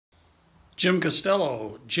Jim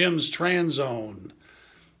Costello, Jim's Transzone,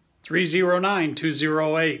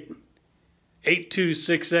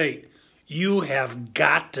 309-208-8268. You have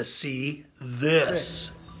got to see this.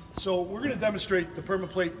 Okay. So we're going to demonstrate the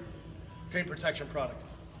PermaPlate paint protection product.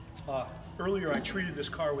 Earlier I treated this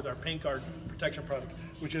car with our paint guard protection product,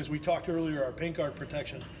 which, as we talked earlier, our paint guard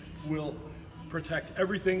protection will protect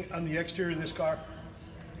everything on the exterior of this car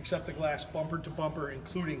except the glass, bumper to bumper,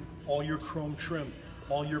 including all your chrome trim,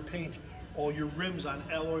 all your paint, all your rims on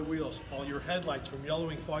alloy wheels, all your headlights from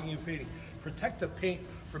yellowing, fogging, and fading. Protect the paint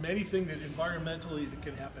from anything that environmentally that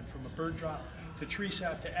can happen, from a bird drop to tree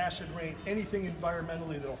sap to acid rain, anything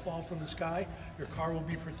environmentally that'll fall from the sky, your car will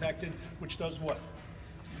be protected, which does what?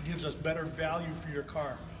 It gives us better value for your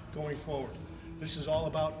car going forward. This is all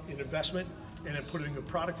about an investment and then putting a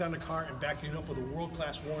product on the car and backing it up with a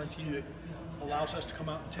world-class warranty that allows us to come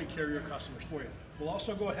out and take care of your customers for you. We'll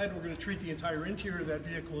also go ahead and we're going to treat the entire interior of that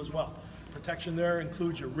vehicle as well. Protection there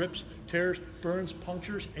includes your rips, tears, burns,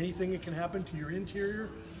 punctures, anything that can happen to your interior,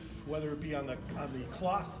 whether it be on the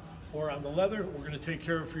cloth or on the leather. We're going to take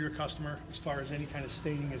care of it for your customer as far as any kind of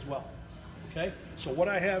staining as well. Okay, so what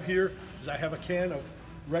I have here is I have a can of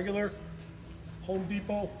regular Home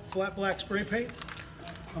Depot flat black spray paint.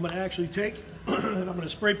 I'm going to actually take and I'm going to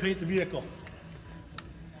spray paint the vehicle.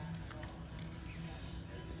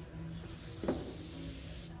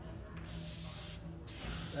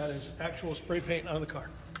 That is actual spray paint on the car.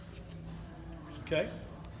 Okay?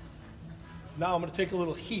 Now I'm going to take a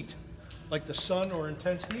little heat, like the sun or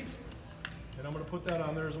intense heat, and I'm going to put that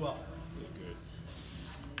on there as well.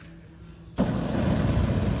 Good.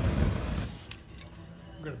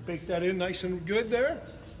 We're going to bake that in nice and good there.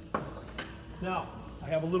 Now, I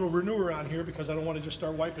have a little renewer on here because I don't want to just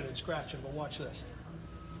start wiping and scratching, but watch this.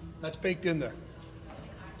 That's baked in there.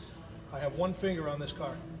 I have one finger on this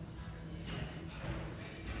car.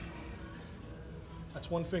 That's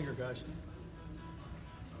one finger, guys.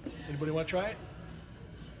 Anybody want to try it?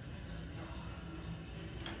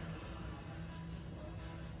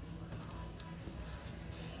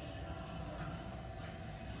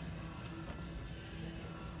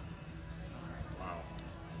 Wow.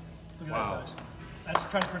 Look at that, guys. That's the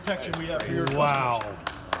kind of protection we have for your Wow. customers.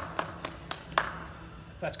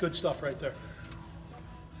 That's good stuff right there.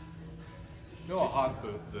 You know how hot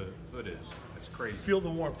the hood is. That's crazy. Feel the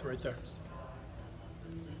warmth right there.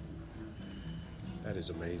 That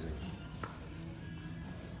is amazing.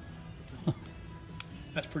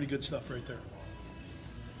 That's pretty good stuff right there.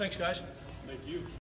 Thanks, guys. Thank you.